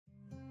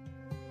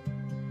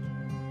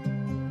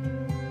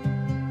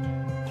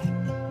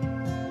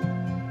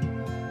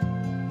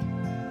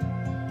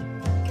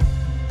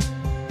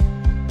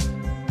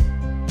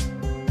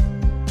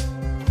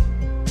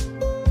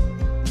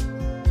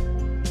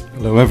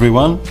Hello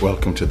everyone,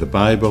 welcome to the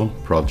Bible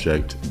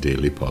Project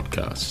Daily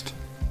Podcast.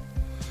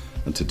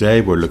 And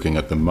today we're looking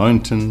at the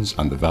mountains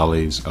and the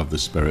valleys of the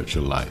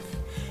spiritual life.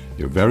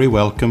 You're very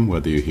welcome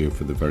whether you're here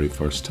for the very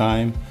first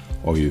time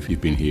or if you've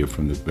been here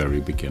from the very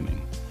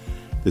beginning.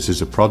 This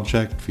is a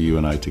project for you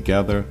and I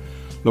together,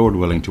 Lord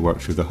willing, to work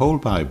through the whole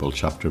Bible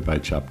chapter by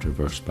chapter,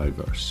 verse by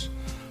verse.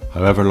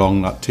 However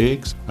long that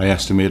takes, I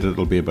estimate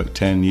it'll be about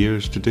 10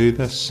 years to do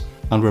this,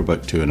 and we're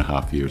about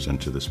 2.5 years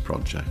into this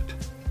project.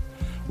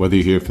 Whether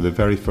you're here for the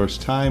very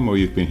first time or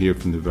you've been here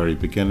from the very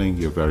beginning,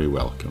 you're very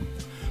welcome.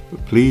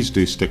 But please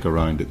do stick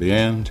around at the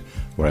end,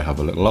 where I have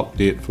a little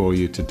update for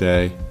you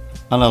today,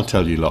 and I'll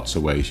tell you lots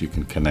of ways you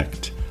can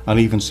connect and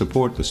even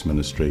support this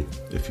ministry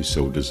if you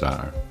so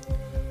desire.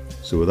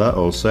 So with that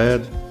all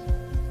said,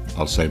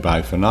 I'll say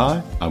bye for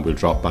now, and we'll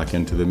drop back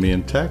into the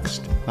main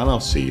text, and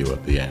I'll see you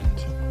at the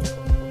end.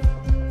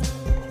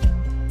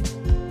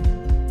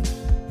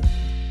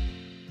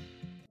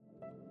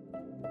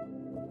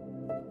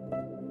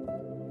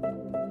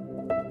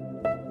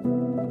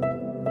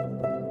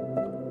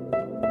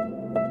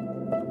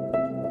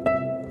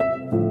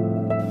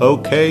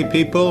 Okay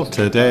people,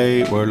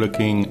 today we're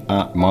looking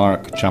at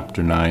Mark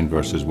chapter 9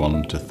 verses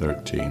 1 to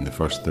 13, the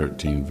first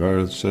 13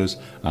 verses,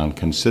 and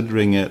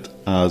considering it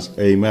as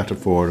a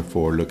metaphor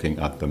for looking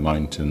at the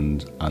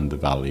mountains and the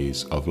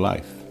valleys of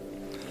life.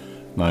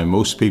 Now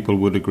most people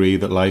would agree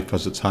that life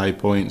has its high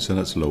points and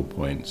its low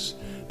points.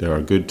 There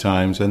are good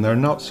times and there are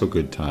not so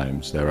good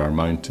times. There are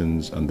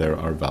mountains and there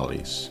are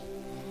valleys.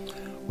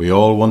 We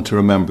all want to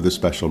remember the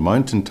special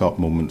mountaintop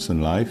moments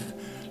in life.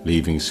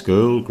 Leaving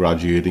school,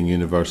 graduating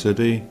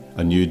university,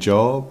 a new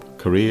job,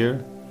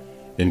 career,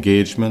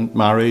 engagement,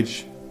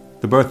 marriage,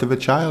 the birth of a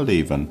child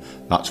even.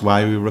 That's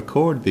why we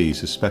record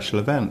these as special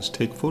events,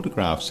 take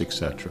photographs,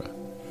 etc.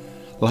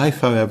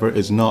 Life, however,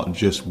 is not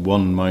just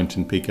one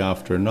mountain peak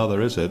after another,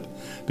 is it?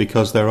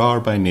 Because there are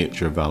by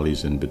nature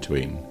valleys in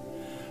between.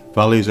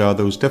 Valleys are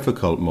those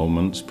difficult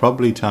moments,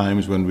 probably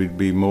times when we'd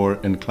be more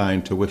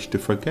inclined to wish to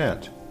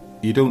forget.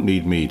 You don't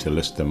need me to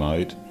list them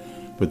out.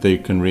 But they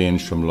can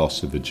range from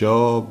loss of a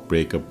job,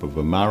 breakup of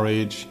a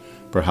marriage,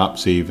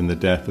 perhaps even the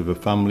death of a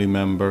family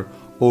member,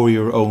 or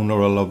your own or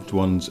a loved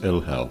one's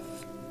ill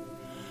health.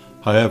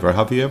 However,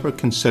 have you ever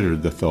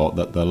considered the thought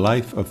that the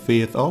life of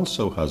faith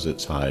also has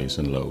its highs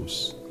and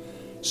lows?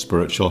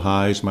 Spiritual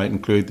highs might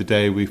include the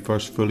day we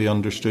first fully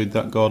understood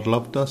that God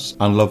loved us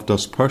and loved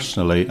us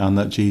personally and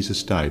that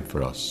Jesus died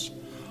for us.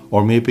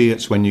 Or maybe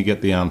it's when you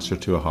get the answer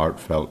to a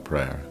heartfelt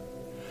prayer.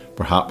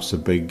 Perhaps a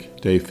big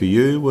day for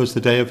you was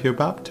the day of your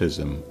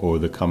baptism or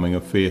the coming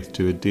of faith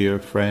to a dear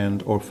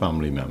friend or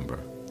family member.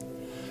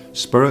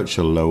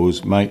 Spiritual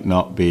lows might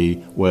not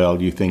be,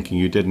 well, you thinking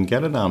you didn't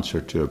get an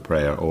answer to a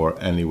prayer or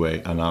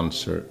anyway an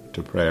answer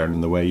to prayer in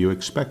the way you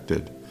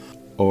expected,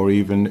 or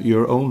even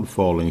your own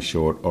falling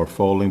short or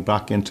falling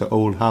back into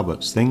old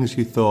habits, things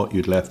you thought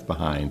you'd left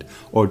behind,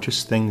 or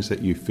just things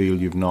that you feel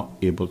you've not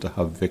able to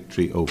have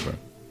victory over.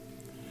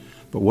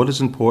 But what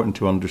is important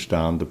to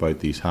understand about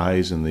these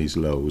highs and these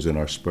lows in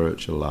our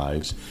spiritual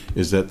lives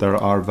is that there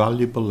are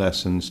valuable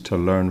lessons to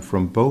learn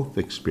from both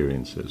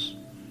experiences.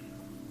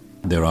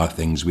 There are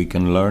things we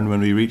can learn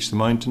when we reach the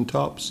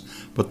mountaintops,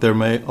 but there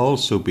may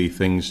also be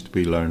things to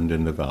be learned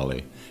in the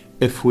valley,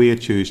 if we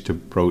choose to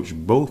approach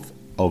both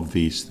of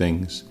these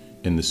things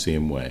in the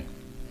same way.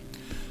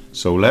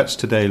 So let's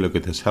today look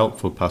at this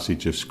helpful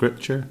passage of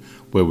Scripture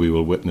where we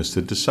will witness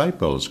the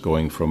disciples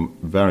going from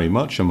very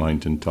much a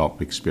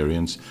mountaintop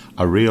experience,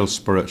 a real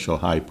spiritual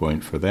high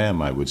point for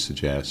them, I would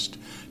suggest,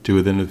 to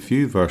within a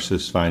few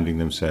verses finding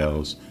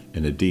themselves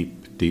in a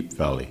deep, deep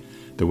valley.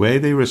 The way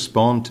they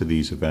respond to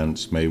these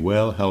events may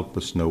well help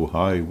us know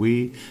how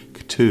we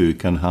too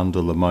can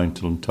handle the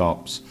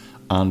mountaintops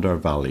and our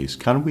valleys.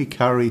 Can we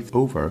carry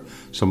over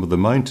some of the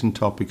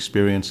mountaintop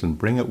experience and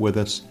bring it with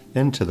us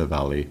into the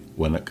valley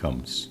when it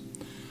comes?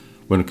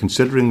 When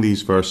considering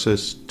these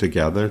verses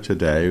together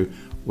today,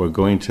 we're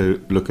going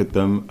to look at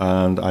them,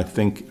 and I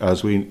think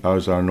as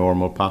our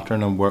normal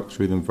pattern, and work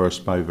through them verse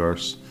by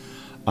verse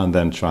and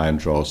then try and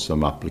draw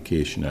some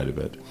application out of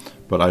it.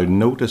 But I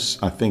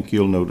think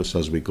you'll notice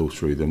as we go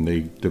through them,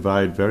 they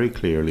divide very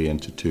clearly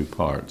into two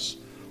parts.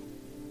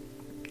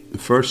 The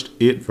first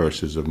 8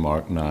 verses of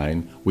Mark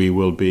 9, we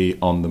will be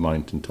on the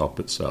mountaintop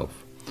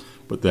itself.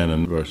 But then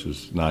in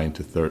verses 9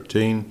 to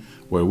 13,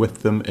 we're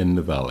with them in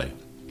the valley.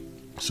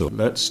 So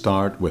let's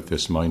start with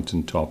this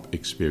mountaintop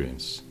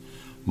experience.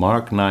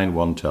 Mark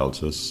 9:1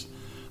 tells us,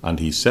 "And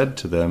he said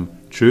to them,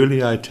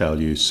 'Truly I tell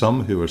you,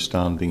 some who are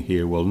standing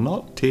here will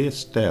not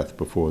taste death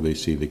before they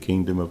see the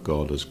kingdom of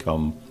God has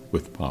come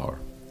with power.'"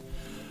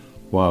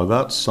 Wow,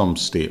 that's some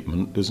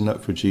statement, isn't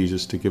it, for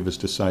Jesus to give his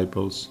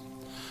disciples?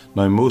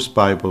 Now, most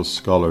Bible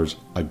scholars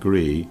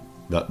agree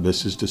that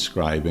this is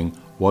describing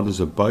what is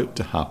about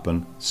to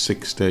happen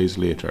 6 days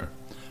later,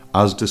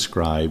 as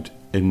described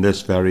in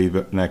this very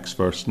next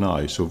verse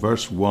now. So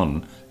verse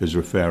 1 is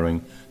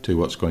referring to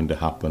what's going to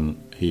happen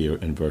here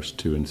in verse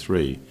 2 and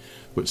 3,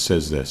 which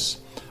says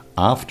this: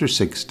 "After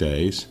 6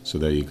 days," so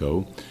there you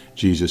go,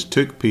 Jesus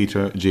took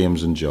Peter,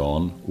 James, and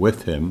John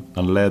with him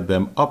and led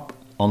them up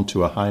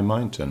onto a high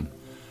mountain.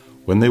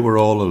 When they were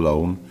all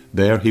alone,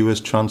 there he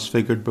was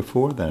transfigured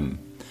before them.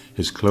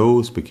 His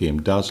clothes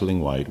became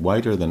dazzling white,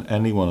 whiter than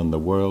anyone in the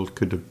world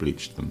could have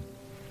bleached them.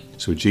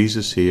 So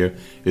Jesus here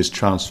is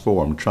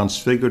transformed,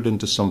 transfigured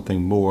into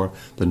something more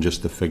than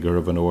just the figure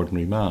of an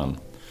ordinary man.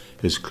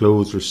 His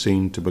clothes are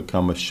seen to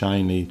become a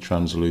shiny,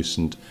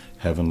 translucent,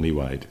 heavenly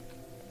white.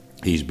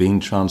 He's being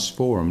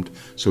transformed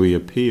so he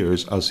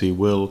appears as he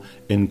will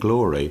in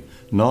glory,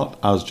 not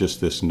as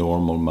just this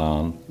normal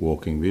man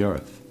walking the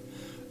earth.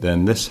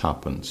 Then this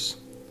happens,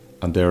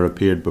 and there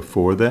appeared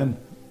before them,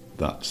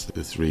 that's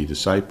the 3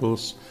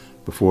 disciples,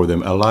 before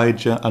them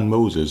Elijah and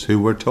Moses, who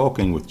were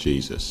talking with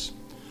Jesus.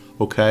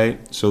 Okay,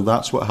 so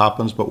that's what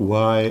happens, but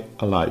why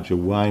Elijah,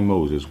 why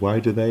Moses, why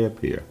do they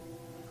appear?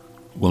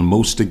 Well,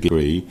 most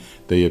agree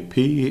they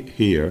appear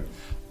here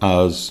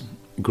as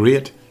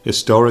great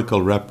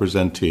historical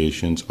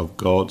representations of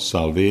God's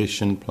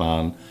salvation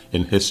plan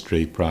in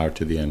history prior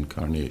to the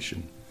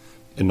incarnation.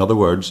 In other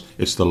words,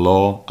 it's the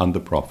law and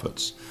the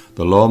prophets.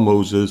 The law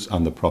Moses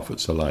and the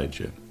prophets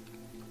Elijah.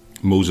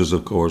 Moses,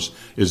 of course,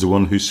 is the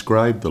one who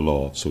scribed the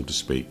law, so to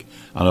speak,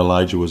 and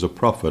Elijah was a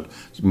prophet,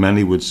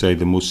 many would say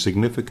the most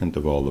significant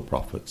of all the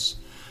prophets.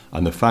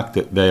 And the fact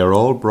that they are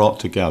all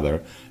brought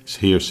together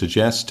here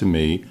suggests to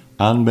me,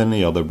 and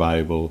many other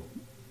Bible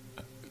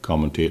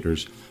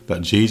commentators,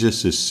 that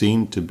Jesus is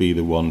seen to be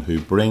the one who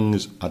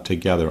brings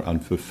together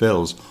and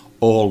fulfills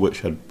all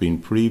which had been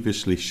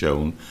previously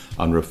shown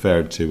and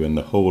referred to in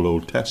the whole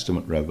Old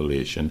Testament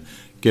revelation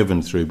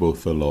given through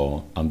both the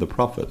law and the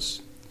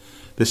prophets.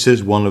 This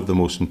is one of the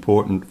most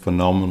important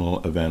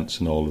phenomenal events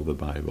in all of the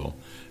Bible,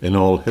 in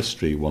all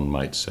history, one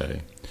might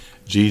say.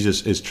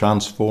 Jesus is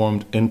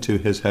transformed into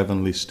his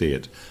heavenly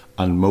state,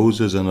 and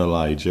Moses and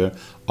Elijah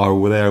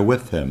are there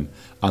with him,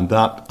 and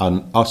that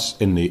and us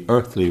in the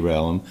earthly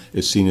realm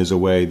is seen as a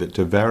way that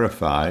to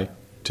verify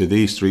to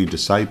these 3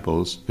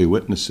 disciples who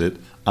witness it,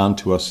 and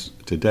to us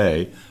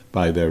today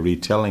by their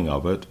retelling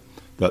of it,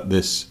 that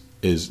this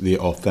is the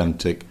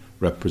authentic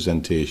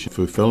representation,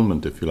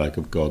 fulfillment, if you like,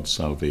 of God's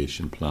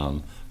salvation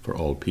plan for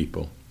all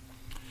people.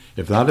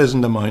 If that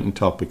isn't a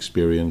mountaintop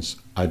experience,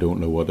 I don't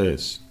know what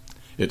is.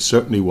 It's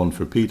certainly one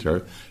for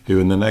Peter, who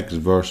in the next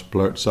verse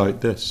blurts out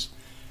this.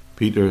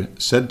 Peter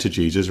said to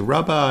Jesus,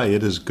 "Rabbi,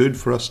 it is good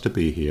for us to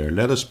be here.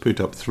 Let us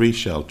put up 3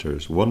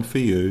 shelters, one for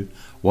you,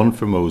 one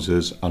for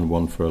Moses, and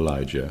one for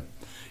Elijah."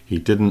 He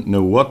didn't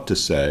know what to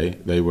say.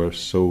 They were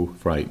so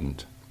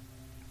frightened.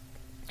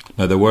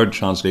 Now, the word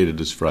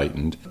translated as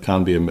frightened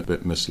can be a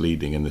bit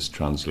misleading in this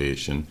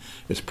translation.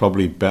 It's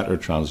probably better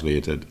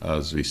translated,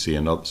 as we see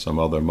in some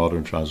other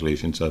modern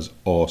translations, as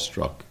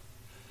awestruck.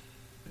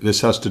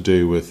 This has to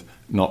do with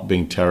not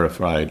being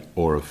terrified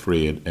or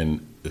afraid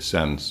in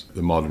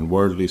the modern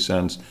worldly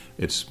sense.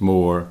 It's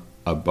more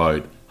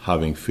about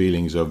having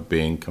feelings of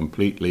being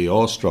completely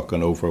awestruck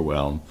and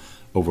overwhelmed,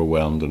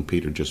 and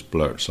Peter just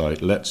blurts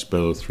out, "Let's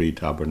build 3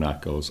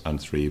 tabernacles and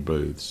 3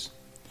 booths."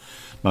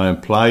 Now,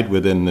 implied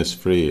within this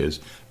phrase,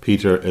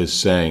 Peter is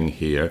saying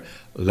here,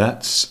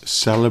 let's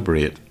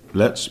celebrate,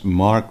 let's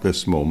mark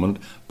this moment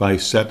by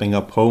setting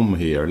up home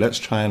here. Let's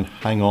try and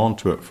hang on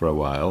to it for a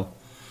while.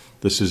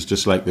 This is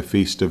just like the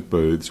Feast of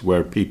Booths,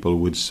 where people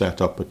would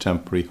set up a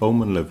temporary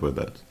home and live with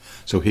it.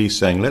 So he's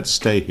saying, let's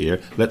stay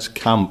here, let's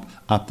camp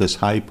at this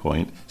high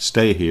point,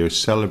 stay here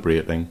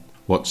celebrating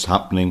what's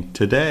happening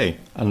today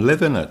and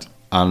live in it.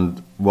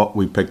 And what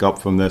we pick up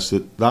from this,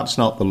 that's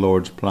not the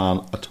Lord's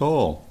plan at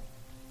all.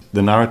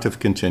 The narrative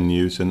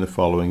continues in the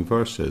following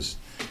verses.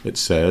 It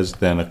says,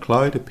 "Then a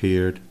cloud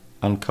appeared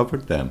and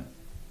covered them.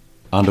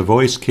 And a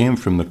voice came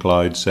from the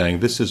cloud saying,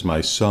 'This is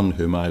my son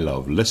whom I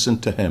love. Listen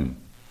to him.'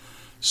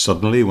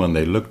 Suddenly, when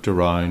they looked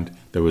around,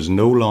 there was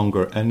no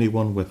longer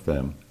anyone with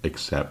them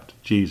except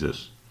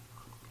Jesus."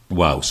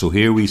 Wow, so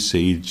here we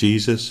see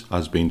Jesus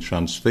has been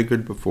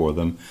transfigured before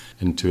them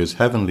into his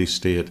heavenly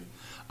state,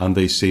 and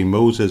they see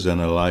Moses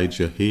and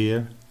Elijah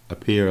here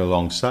appear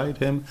alongside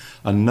him,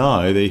 and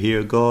now they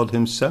hear God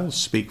himself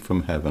speak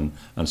from heaven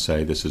and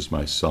say, "This is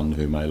my son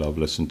whom I love,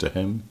 listen to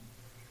him."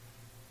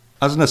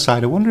 As an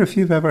aside, I wonder if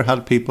you've ever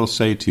had people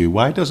say to you,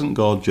 "Why doesn't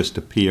God just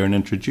appear and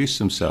introduce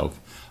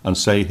himself and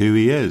say who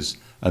he is?"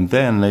 And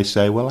then they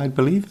say, "Well, I'd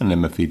believe in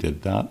him if he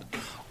did that."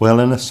 Well,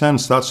 in a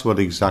sense, that's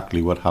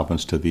exactly what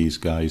happens to these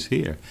guys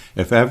here.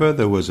 If ever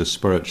there was a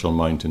spiritual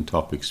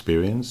mountaintop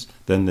experience,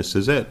 then this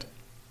is it.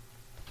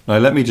 Now,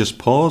 let me just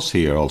pause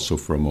here also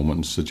for a moment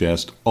and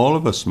suggest all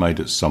of us might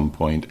at some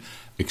point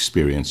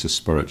experience a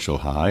spiritual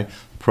high.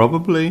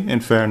 Probably, in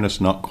fairness,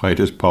 not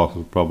quite as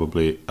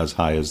probably as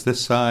high as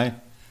this high.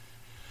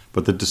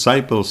 But the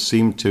disciples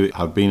seem to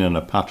have been in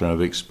a pattern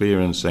of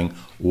experiencing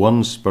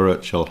one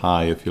spiritual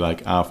high, if you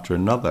like, after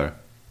another.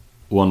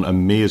 One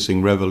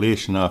amazing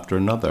revelation after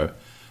another.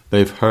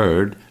 They've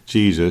heard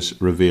Jesus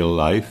reveal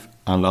life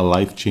and a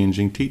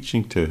life-changing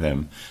teaching to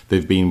him.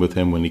 They've been with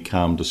him when he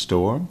calmed a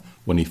storm,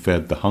 when he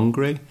fed the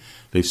hungry.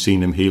 They've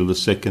seen him heal the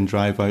sick and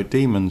drive out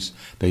demons.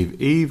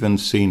 They've even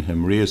seen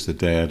him raise the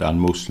dead, and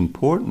most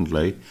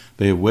importantly,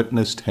 they have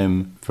witnessed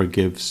him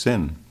forgive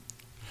sin.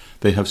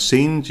 They have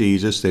seen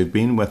Jesus, they've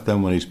been with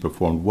him when he's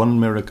performed one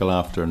miracle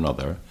after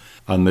another,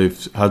 and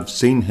have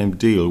seen him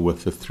deal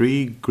with the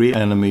three great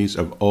enemies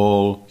of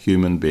all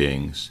human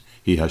beings.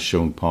 He has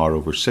shown power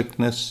over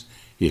sickness,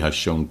 he has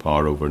shown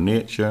power over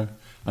nature,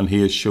 and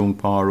he has shown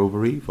power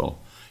over evil.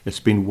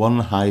 It's been one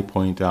high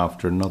point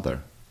after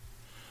another.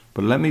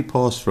 But let me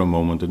pause for a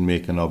moment and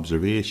make an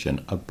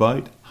observation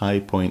about high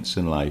points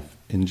in life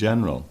in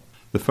general.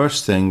 The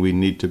first thing we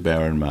need to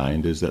bear in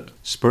mind is that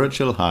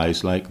spiritual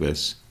highs like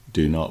this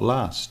do not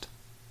last.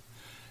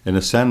 In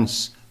a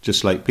sense,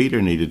 just like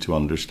Peter needed to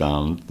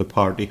understand, the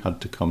party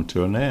had to come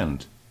to an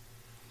end.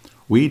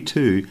 We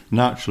too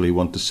naturally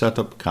want to set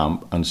up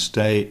camp and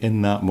stay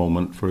in that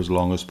moment for as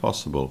long as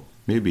possible,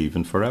 maybe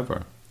even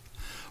forever.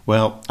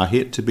 Well, I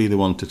hate to be the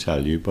one to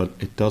tell you, but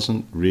it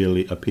doesn't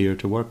really appear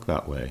to work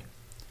that way.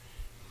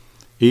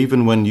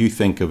 Even when you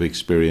think of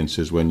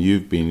experiences when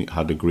you've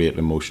had a great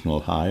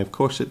emotional high, of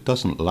course it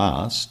doesn't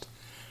last.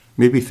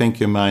 Maybe think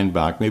your mind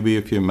back. Maybe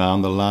if you're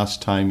man, the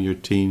last time your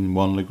team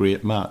won a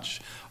great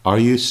match. Are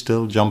you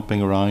still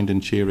jumping around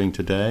and cheering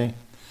today?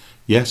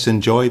 Yes,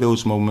 enjoy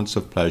those moments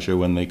of pleasure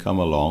when they come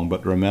along,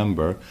 but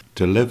remember,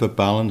 to live a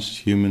balanced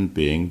human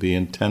being, the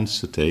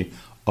intensity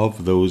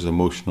of those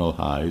emotional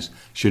highs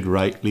should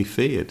rightly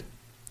fade.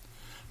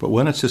 But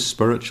when it's a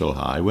spiritual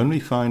high, when we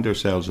find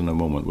ourselves in a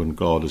moment when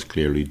God is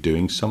clearly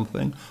doing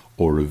something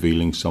or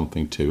revealing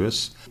something to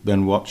us,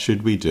 then what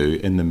should we do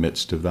in the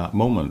midst of that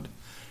moment?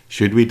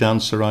 Should we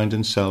dance around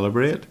and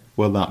celebrate?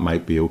 Well, that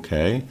might be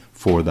okay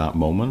for that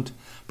moment.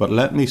 But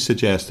let me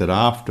suggest that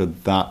after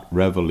that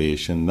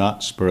revelation,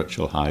 that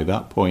spiritual high,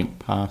 that point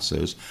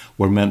passes,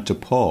 we're meant to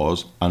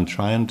pause and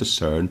try and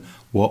discern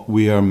what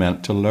we are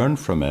meant to learn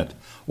from it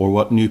or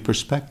what new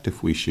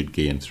perspective we should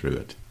gain through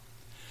it.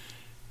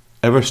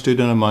 Ever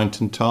stood on a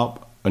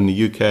mountaintop? In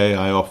the UK,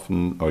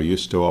 I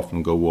used to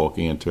often go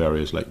walking into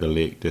areas like the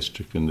Lake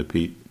District and the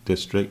Peak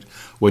District.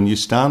 When you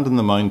stand on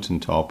the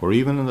mountaintop or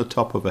even on the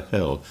top of a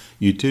hill,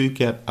 you do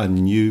get a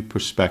new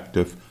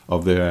perspective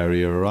of the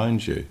area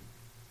around you.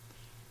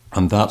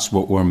 And that's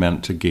what we're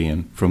meant to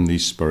gain from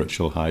these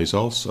spiritual highs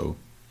also.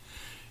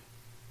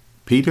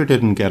 Peter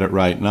didn't get it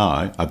right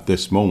now at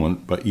this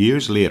moment, but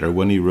years later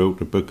when he wrote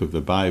the book of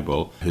the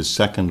Bible, his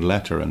second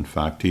letter in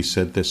fact, he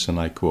said this, and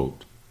I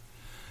quote,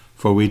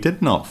 "For we did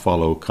not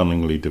follow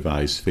cunningly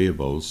devised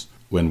fables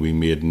when we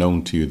made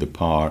known to you the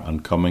power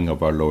and coming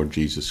of our Lord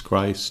Jesus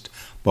Christ,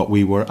 but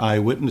we were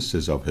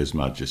eyewitnesses of his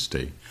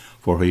majesty.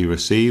 For he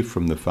received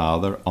from the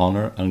Father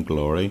honour and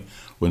glory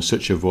when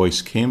such a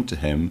voice came to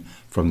him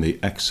from the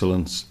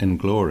excellence in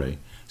glory,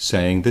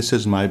 saying, 'This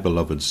is my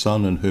beloved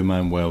Son, in whom I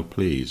am well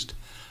pleased.'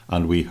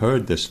 And we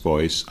heard this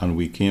voice, and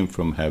we came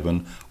from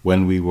heaven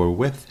when we were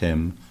with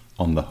him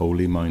on the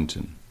holy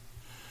mountain."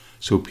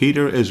 So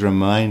Peter is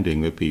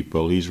reminding the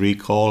people, he's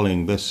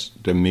recalling this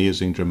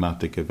amazing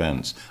dramatic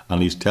events,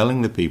 and he's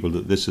telling the people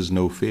that this is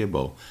no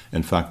fable.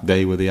 In fact,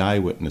 they were the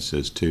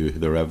eyewitnesses to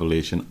the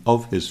revelation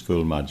of his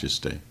full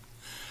majesty.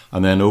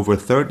 And then over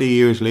 30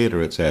 years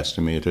later, it's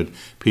estimated,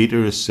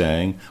 Peter is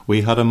saying,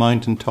 we had a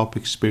mountaintop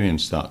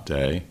experience that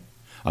day.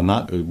 And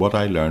that what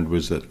I learned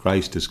was that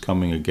Christ is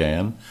coming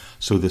again.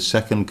 So the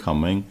second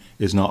coming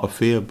is not a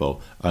fable.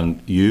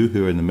 And you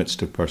who are in the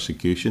midst of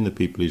persecution, the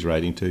people he's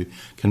writing to,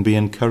 can be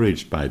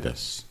encouraged by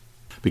this.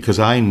 Because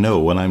I know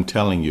when I'm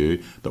telling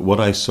you that what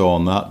I saw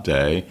on that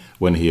day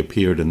when he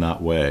appeared in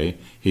that way,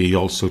 he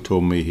also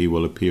told me he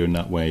will appear in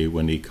that way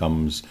when he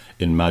comes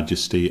in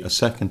majesty a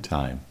second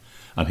time.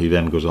 And he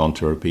then goes on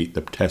to repeat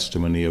the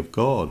testimony of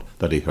God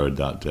that he heard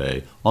that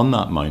day on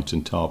that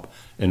mountaintop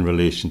in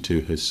relation to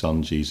his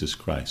Son, Jesus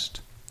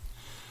Christ.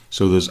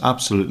 So there's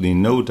absolutely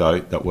no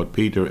doubt that what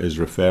Peter is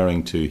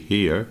referring to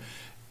here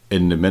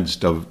in the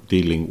midst of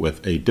dealing with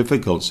a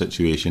difficult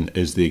situation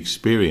is the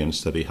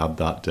experience that he had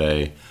that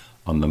day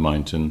on the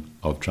mountain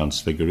of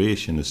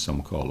transfiguration, as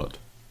some call it.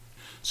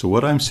 So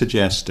what I'm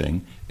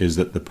suggesting is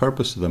that the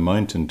purpose of the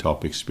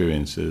mountaintop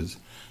experiences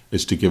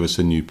is to give us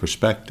a new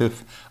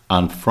perspective,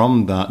 and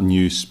from that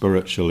new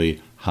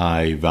spiritually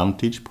high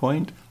vantage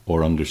point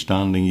or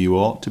understanding, you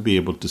ought to be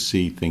able to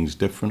see things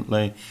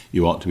differently,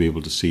 you ought to be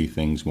able to see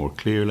things more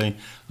clearly,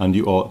 and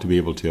you ought to be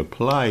able to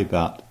apply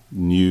that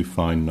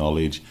newfound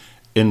knowledge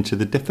into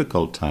the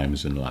difficult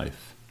times in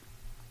life.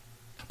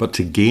 But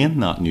to gain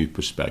that new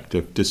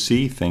perspective, to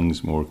see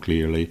things more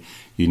clearly,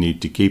 you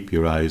need to keep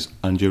your eyes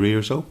and your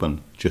ears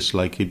open, just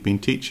like he'd been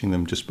teaching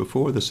them just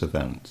before this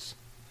event.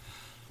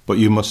 But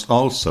you must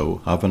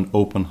also have an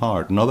open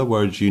heart. In other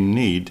words, you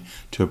need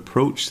to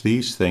approach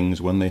these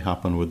things when they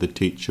happen with a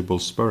teachable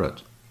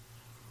spirit.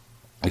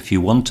 If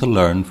you want to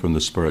learn from the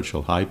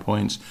spiritual high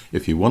points,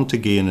 if you want to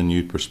gain a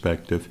new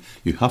perspective,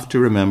 you have to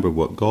remember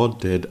what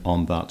God did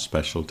on that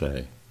special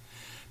day.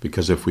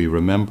 Because if we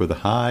remember the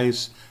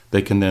highs,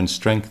 they can then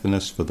strengthen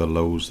us for the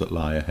lows that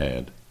lie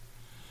ahead.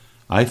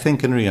 I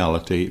think in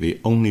reality, the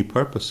only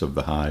purpose of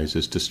the highs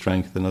is to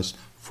strengthen us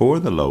for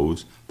the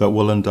lows that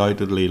will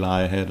undoubtedly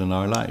lie ahead in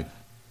our life.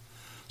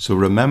 So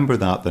remember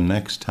that the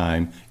next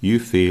time you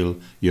feel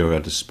you're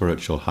at a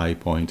spiritual high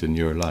point in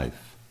your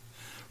life.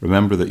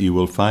 Remember that you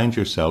will find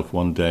yourself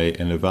one day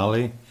in a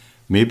valley.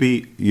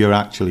 Maybe you're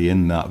actually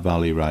in that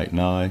valley right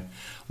now.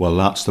 Well,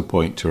 that's the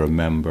point to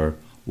remember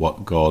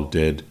what God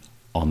did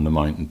on the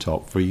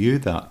mountaintop for you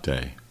that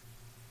day.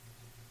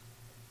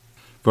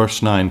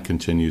 Verse 9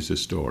 continues the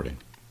story.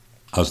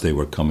 As they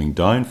were coming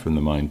down from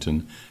the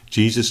mountain,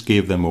 Jesus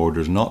gave them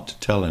orders not to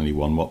tell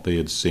anyone what they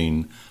had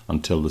seen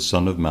until the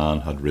Son of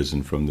Man had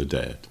risen from the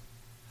dead.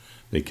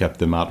 They kept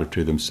the matter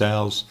to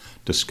themselves,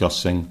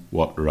 discussing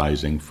what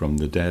rising from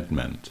the dead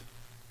meant.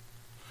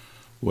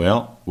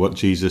 Well, what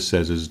Jesus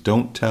says is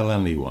don't tell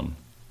anyone,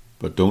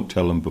 but don't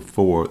tell them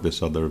before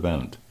this other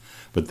event.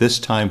 But this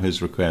time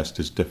his request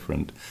is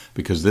different,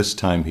 because this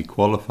time he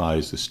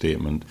qualifies the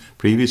statement.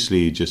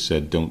 Previously he just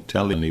said don't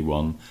tell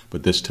anyone,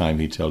 but this time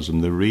he tells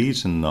them the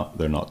reason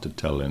they're not to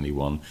tell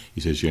anyone. He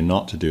says you're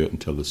not to do it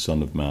until the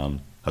Son of Man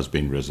has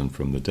been risen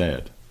from the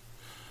dead.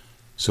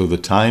 So the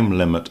time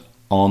limit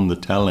on the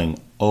telling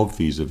of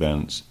these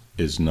events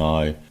is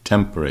now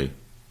temporary.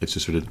 It's a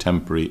sort of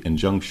temporary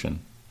injunction.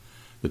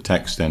 The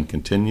text then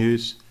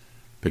continues,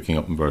 picking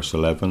up in verse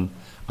 11,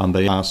 and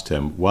they asked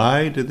him,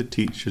 why do the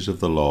teachers of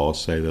the law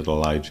say that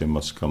Elijah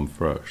must come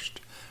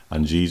first?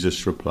 And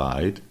Jesus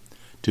replied,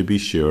 to be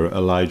sure,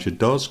 Elijah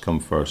does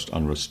come first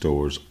and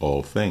restores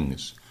all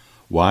things.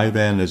 Why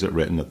then is it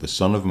written that the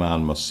Son of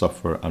Man must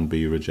suffer and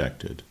be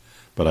rejected?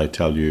 But I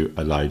tell you,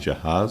 Elijah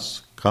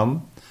has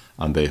come,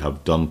 and they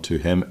have done to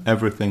him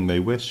everything they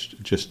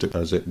wished, just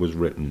as it was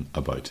written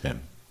about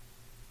him.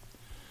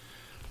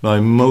 Now,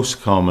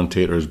 most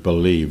commentators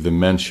believe the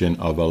mention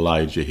of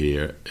Elijah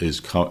here is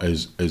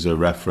a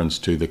reference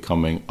to the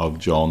coming of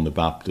John the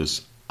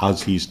Baptist,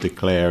 as he's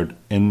declared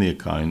in the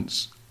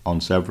accounts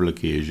on several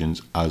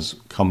occasions as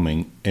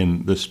coming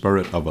in the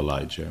spirit of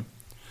Elijah.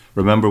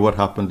 Remember what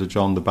happened to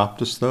John the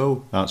Baptist,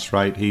 though? That's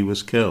right, he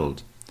was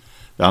killed.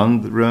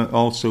 And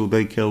also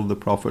they killed the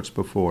prophets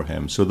before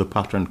him. So the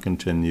pattern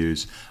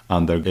continues,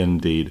 and they're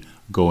indeed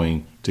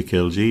going to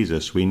kill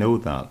Jesus. We know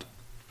that.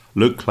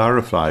 Luke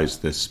clarifies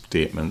this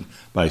statement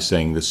by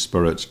saying the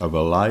spirits of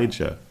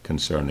Elijah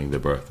concerning the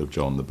birth of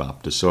John the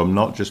Baptist. So I'm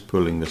not just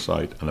pulling this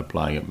out and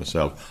applying it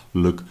myself.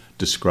 Luke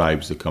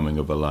describes the coming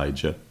of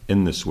Elijah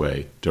in this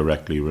way,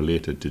 directly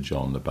related to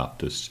John the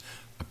Baptist's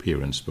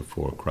appearance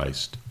before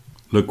Christ.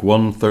 Luke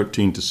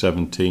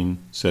 1:13-17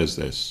 says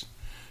this,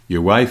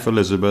 your wife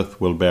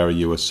Elizabeth will bear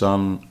you a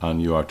son, and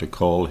you are to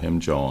call him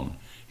John.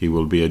 He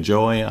will be a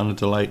joy and a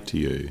delight to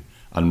you,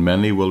 and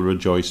many will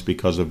rejoice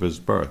because of his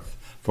birth.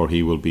 For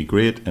he will be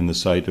great in the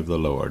sight of the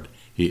Lord.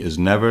 He is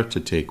never to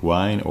take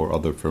wine or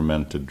other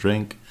fermented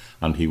drink,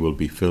 and he will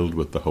be filled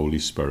with the Holy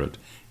Spirit,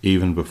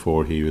 even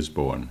before he is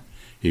born.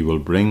 He will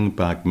bring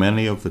back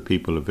many of the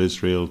people of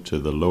Israel to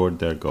the Lord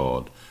their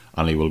God,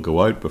 and he will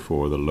go out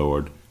before the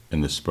Lord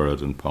in the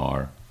spirit and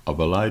power of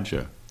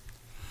Elijah.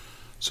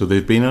 So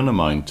they've been on a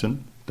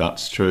mountain,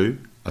 that's true,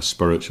 a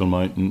spiritual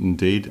mountain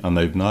indeed, and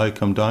they've now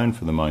come down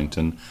from the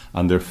mountain,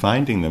 and they're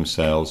finding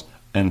themselves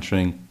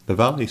entering the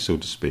valley, so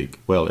to speak,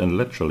 well, and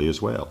literally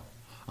as well.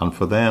 And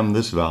for them,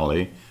 this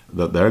valley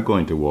that they're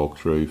going to walk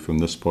through from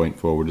this point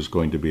forward is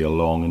going to be a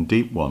long and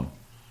deep one.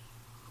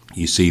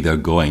 You see, they're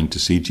going to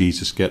see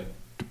Jesus get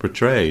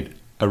betrayed,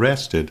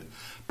 arrested,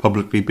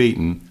 publicly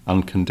beaten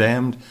and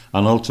condemned,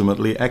 and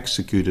ultimately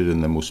executed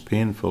in the most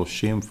painful,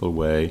 shameful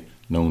way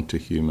known to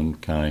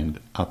humankind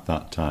at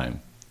that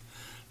time.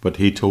 But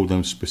he told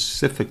them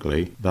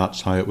specifically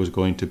that's how it was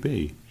going to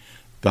be.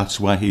 That's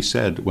why he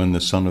said, when the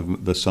Son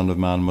of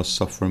Man must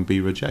suffer and be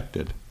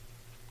rejected.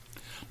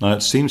 Now,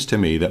 it seems to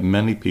me that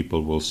many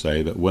people will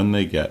say that when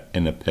they get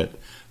in a pit,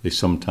 they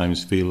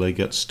sometimes feel they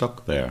get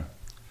stuck there.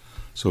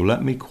 So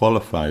let me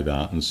qualify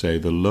that and say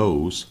the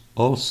lows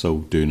also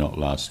do not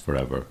last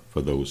forever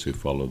for those who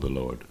follow the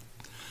Lord.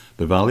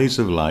 The valleys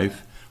of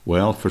life,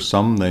 well, for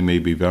some they may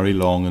be very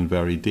long and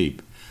very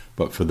deep,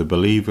 but for the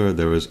believer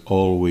there is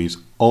always,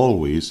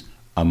 always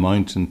a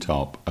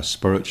mountaintop, a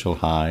spiritual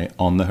high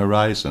on the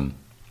horizon.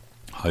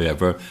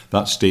 However,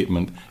 that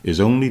statement is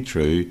only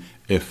true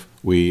if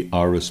we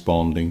are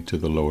responding to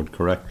the Lord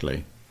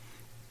correctly.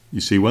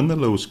 You see, when the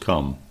lows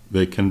come,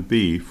 they can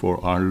be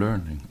for our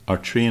learning, our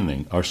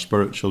training, our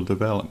spiritual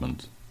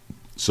development.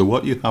 So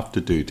what you have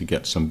to do to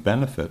get some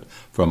benefit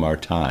from our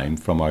time,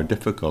 from our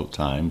difficult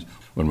times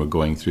when we're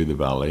going through the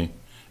valley,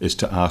 is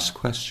to ask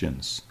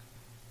questions.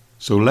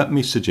 So let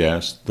me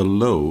suggest the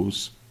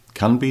lows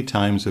can be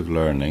times of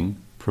learning,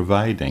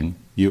 providing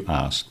you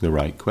ask the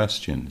right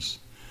questions.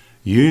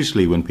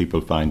 Usually when people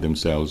find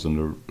themselves in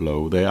the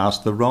low, they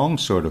ask the wrong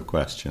sort of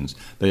questions.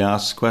 They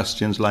ask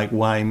questions like,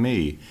 why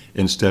me?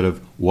 Instead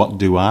of, what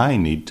do I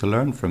need to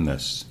learn from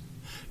this?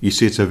 You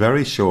see, it's a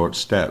very short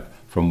step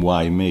from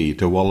why me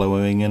to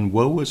wallowing in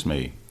woe is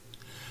me.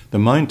 The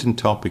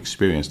mountaintop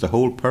experience, the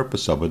whole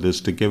purpose of it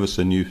is to give us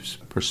a new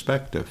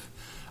perspective.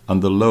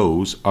 and the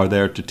lows are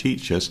there to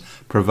teach us,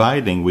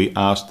 providing we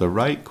ask the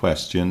right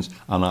questions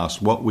and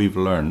ask what we've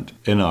learned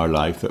in our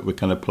life that we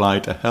can apply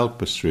to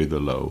help us through the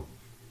low.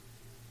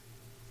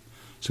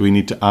 So we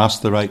need to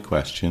ask the right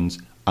questions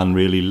and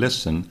really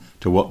listen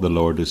to what the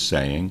Lord is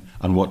saying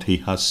and what he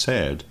has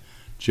said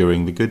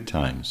during the good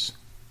times.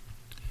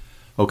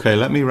 Okay,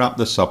 let me wrap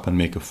this up and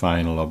make a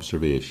final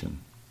observation.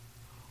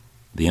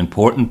 The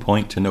important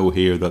point to know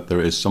here that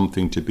there is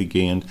something to be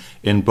gained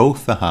in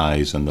both the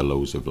highs and the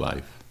lows of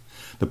life.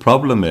 The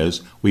problem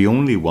is we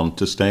only want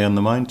to stay on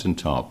the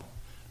mountaintop.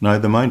 Now,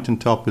 the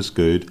mountaintop is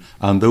good,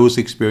 and those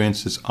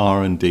experiences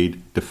are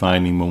indeed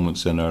defining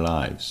moments in our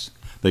lives.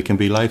 They can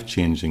be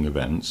life-changing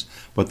events,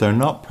 but they're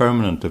not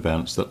permanent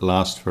events that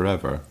last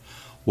forever.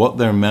 What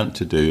they're meant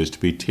to do is to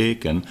be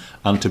taken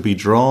and to be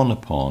drawn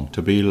upon,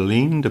 to be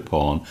leaned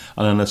upon,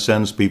 and in a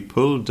sense be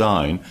pulled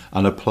down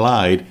and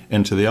applied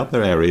into the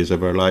other areas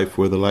of our life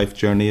where the life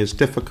journey is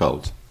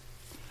difficult.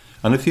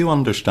 And if you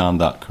understand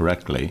that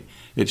correctly,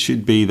 it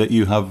should be that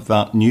you have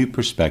that new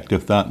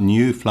perspective, that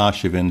new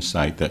flash of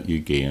insight that you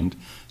gained,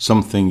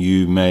 something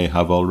you may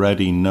have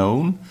already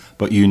known,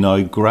 but you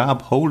now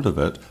grab hold of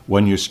it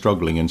when you're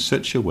struggling in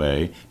such a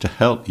way to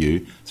help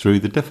you through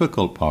the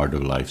difficult part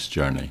of life's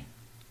journey.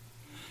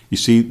 You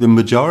see, the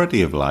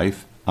majority of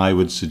life, I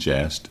would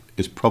suggest,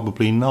 is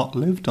probably not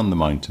lived on the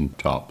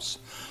mountaintops.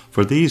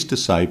 For these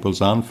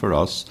disciples and for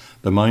us,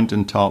 the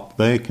mountaintop,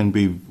 they can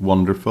be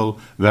wonderful,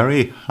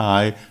 very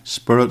high,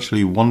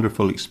 spiritually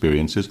wonderful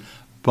experiences,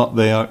 but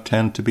they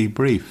tend to be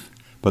brief.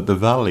 But the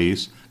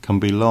valleys can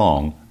be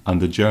long, and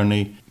the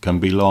journey can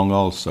be long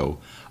also.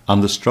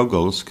 And the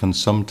struggles can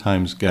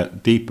sometimes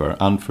get deeper.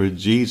 And for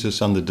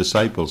Jesus and the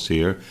disciples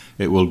here,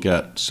 it will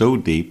get so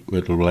deep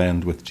it will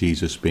end with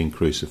Jesus being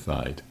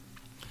crucified.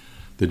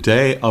 The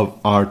day of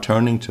our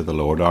turning to the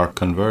Lord, our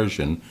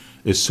conversion,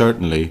 is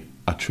certainly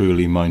a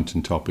truly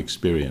mountaintop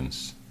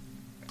experience.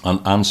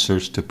 And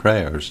answers to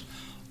prayers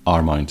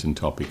are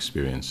mountaintop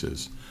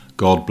experiences.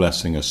 God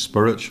blessing us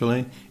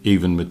spiritually,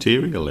 even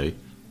materially,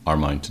 are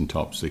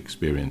mountaintop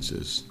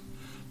experiences.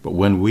 But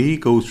when we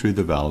go through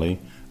the valley,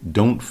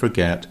 don't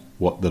forget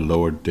what the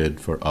Lord did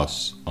for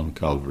us on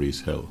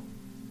Calvary's Hill.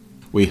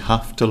 We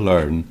have to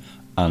learn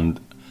and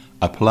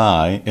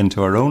apply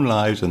into our own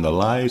lives and the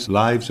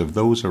lives of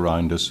those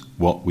around us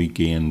what we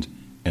gained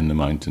in the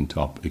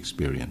mountaintop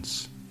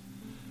experience.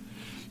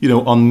 You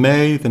know, on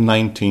May the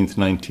 19th,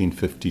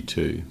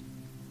 1952,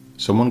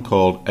 someone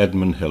called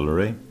Edmund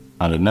Hillary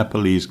and a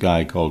Nepalese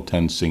guy called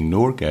Tenzing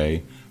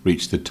Norgay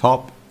reached the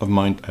top of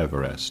Mount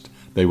Everest.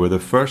 They were the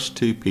first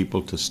two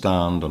people to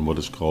stand on what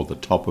is called the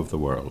top of the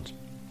world.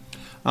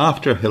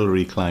 After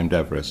Hillary climbed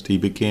Everest, he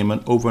became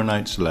an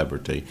overnight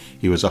celebrity.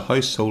 He was a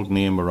household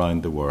name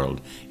around the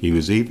world. He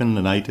was even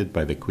knighted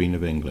by the Queen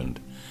of England.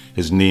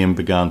 His name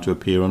began to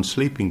appear on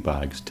sleeping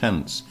bags,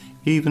 tents,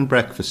 even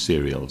breakfast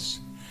cereals.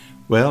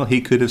 Well,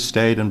 he could have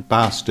stayed and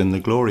basked in the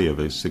glory of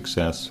his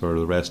success for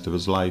the rest of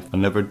his life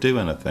and never do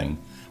anything.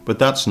 But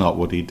that's not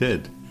what he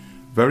did.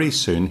 Very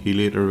soon he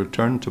later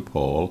returned to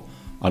Paul,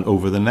 and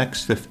over the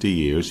next 50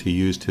 years he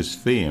used his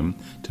fame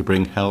to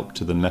bring help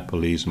to the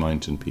Nepalese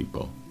mountain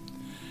people.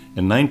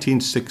 In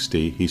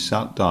 1960, he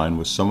sat down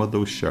with some of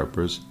those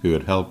Sherpas who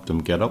had helped him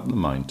get up the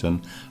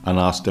mountain and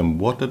asked him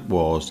what it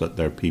was that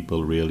their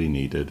people really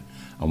needed.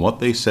 And what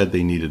they said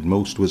they needed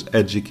most was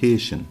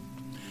education.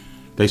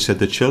 They said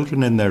the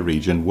children in their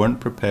region weren't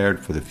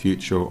prepared for the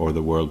future or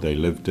the world they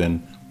lived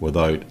in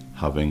without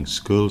having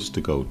schools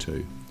to go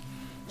to.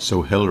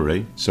 So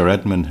Hillary, Sir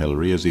Edmund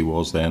Hillary as he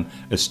was then,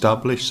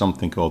 established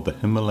something called the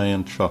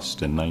Himalayan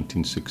Trust in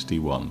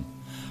 1961.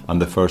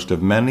 And the first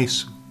of many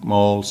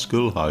small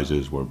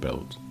schoolhouses were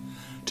built.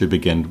 To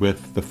begin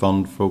with, the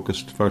fund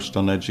focused first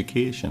on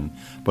education,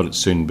 but it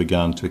soon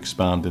began to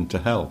expand into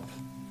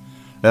health.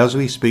 As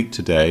we speak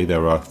today,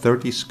 there are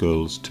 30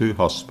 schools, 2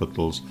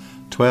 hospitals,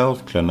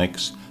 12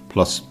 clinics,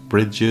 plus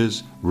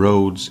bridges,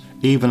 roads,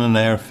 even an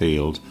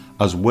airfield,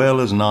 as well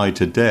as now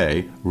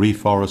today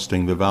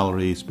reforesting the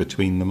valleys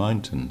between the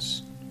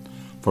mountains.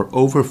 For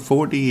over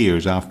 40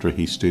 years after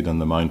he stood on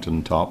the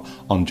mountain top,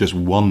 on just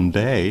one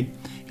day,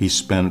 he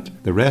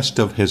spent the rest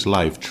of his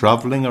life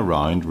travelling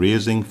around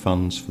raising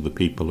funds for the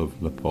people of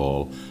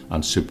Nepal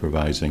and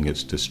supervising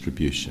its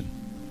distribution.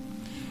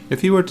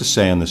 If you were to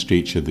say on the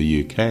streets of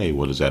the UK,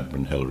 what is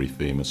Edmund Hillary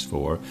famous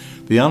for,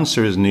 the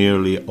answer is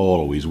nearly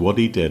always what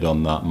he did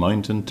on that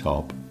mountain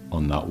top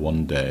on that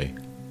one day.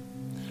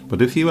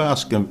 But if you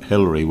ask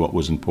Hillary what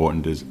was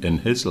important in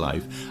his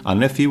life,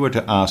 and if you were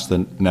to ask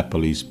the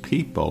Nepalese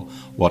people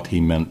what he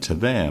meant to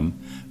them,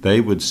 they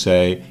would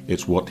say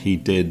it's what he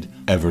did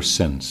ever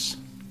since.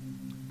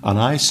 And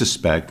I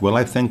suspect, well,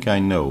 I think I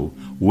know,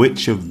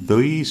 which of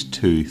these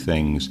two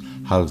things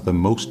has the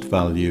most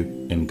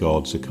value in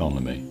God's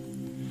economy.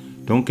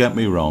 Don't get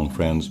me wrong,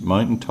 friends,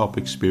 mountaintop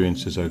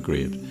experiences are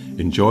great.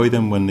 Enjoy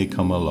them when they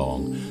come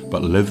along.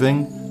 But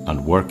living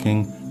and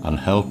working and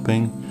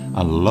helping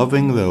and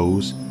loving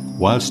those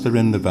whilst they're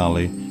in the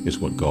valley is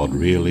what God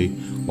really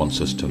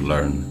wants us to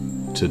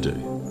learn to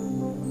do.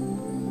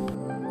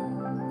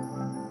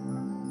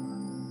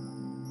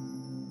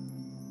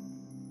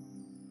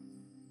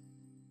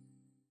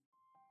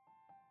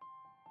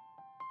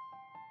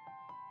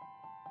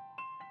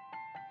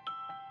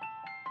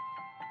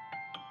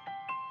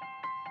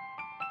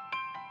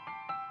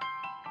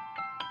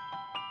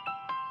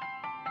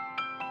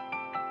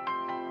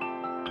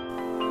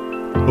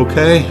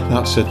 Okay,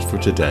 that's it for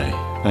today.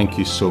 Thank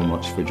you so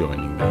much for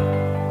joining me.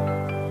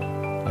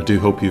 I do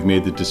hope you've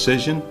made the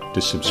decision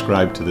to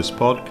subscribe to this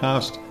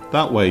podcast.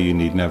 That way you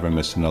need never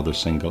miss another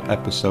single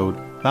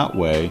episode. That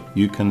way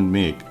you can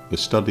make the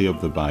study of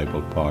the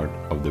Bible part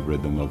of the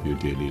rhythm of your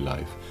daily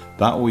life.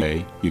 That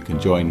way you can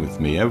join with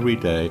me every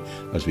day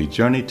as we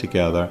journey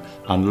together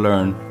and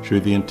learn through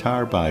the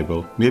entire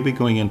Bible, maybe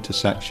going into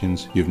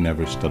sections you've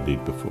never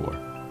studied before.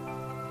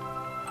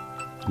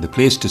 The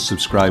place to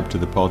subscribe to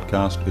the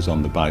podcast is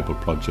on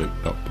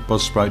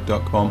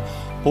thebibleproject.buzzsprout.com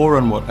or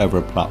on whatever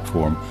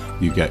platform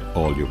you get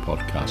all your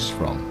podcasts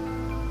from.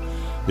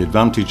 The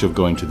advantage of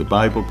going to the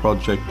Bible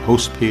Project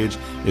host page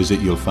is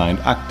that you'll find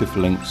active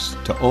links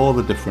to all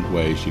the different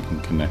ways you can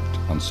connect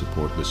and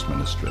support this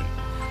ministry,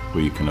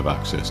 where you can have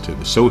access to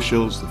the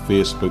socials, the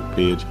Facebook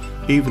page,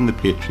 even the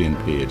Patreon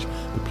page,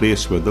 the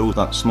place where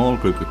that small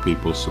group of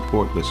people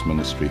support this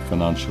ministry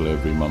financially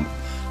every month.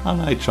 And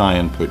I try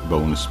and put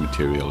bonus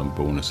material and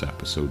bonus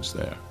episodes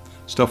there.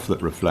 Stuff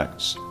that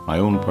reflects my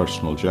own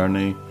personal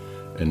journey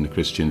in the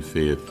Christian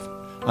faith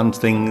and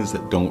things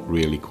that don't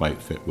really quite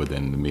fit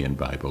within the main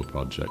Bible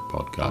Project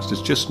podcast.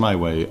 It's just my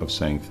way of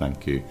saying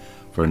thank you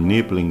for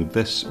enabling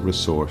this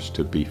resource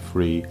to be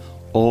free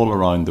all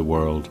around the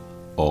world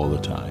all the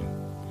time.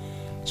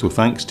 So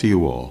thanks to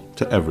you all,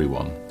 to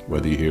everyone,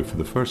 whether you're here for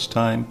the first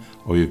time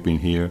or you've been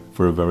here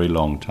for a very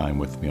long time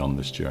with me on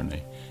this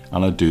journey.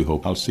 And I do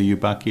hope I'll see you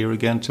back here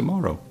again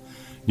tomorrow.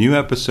 New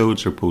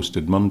episodes are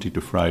posted Monday to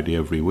Friday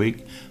every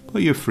week,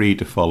 but you're free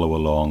to follow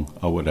along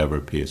at whatever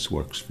pace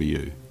works for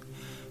you.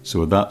 So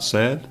with that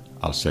said,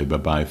 I'll say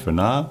bye-bye for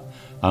now,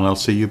 and I'll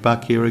see you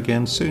back here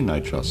again soon, I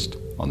trust,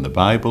 on the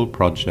Bible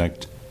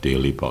Project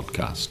Daily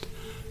Podcast.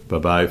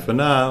 Bye-bye for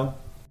now.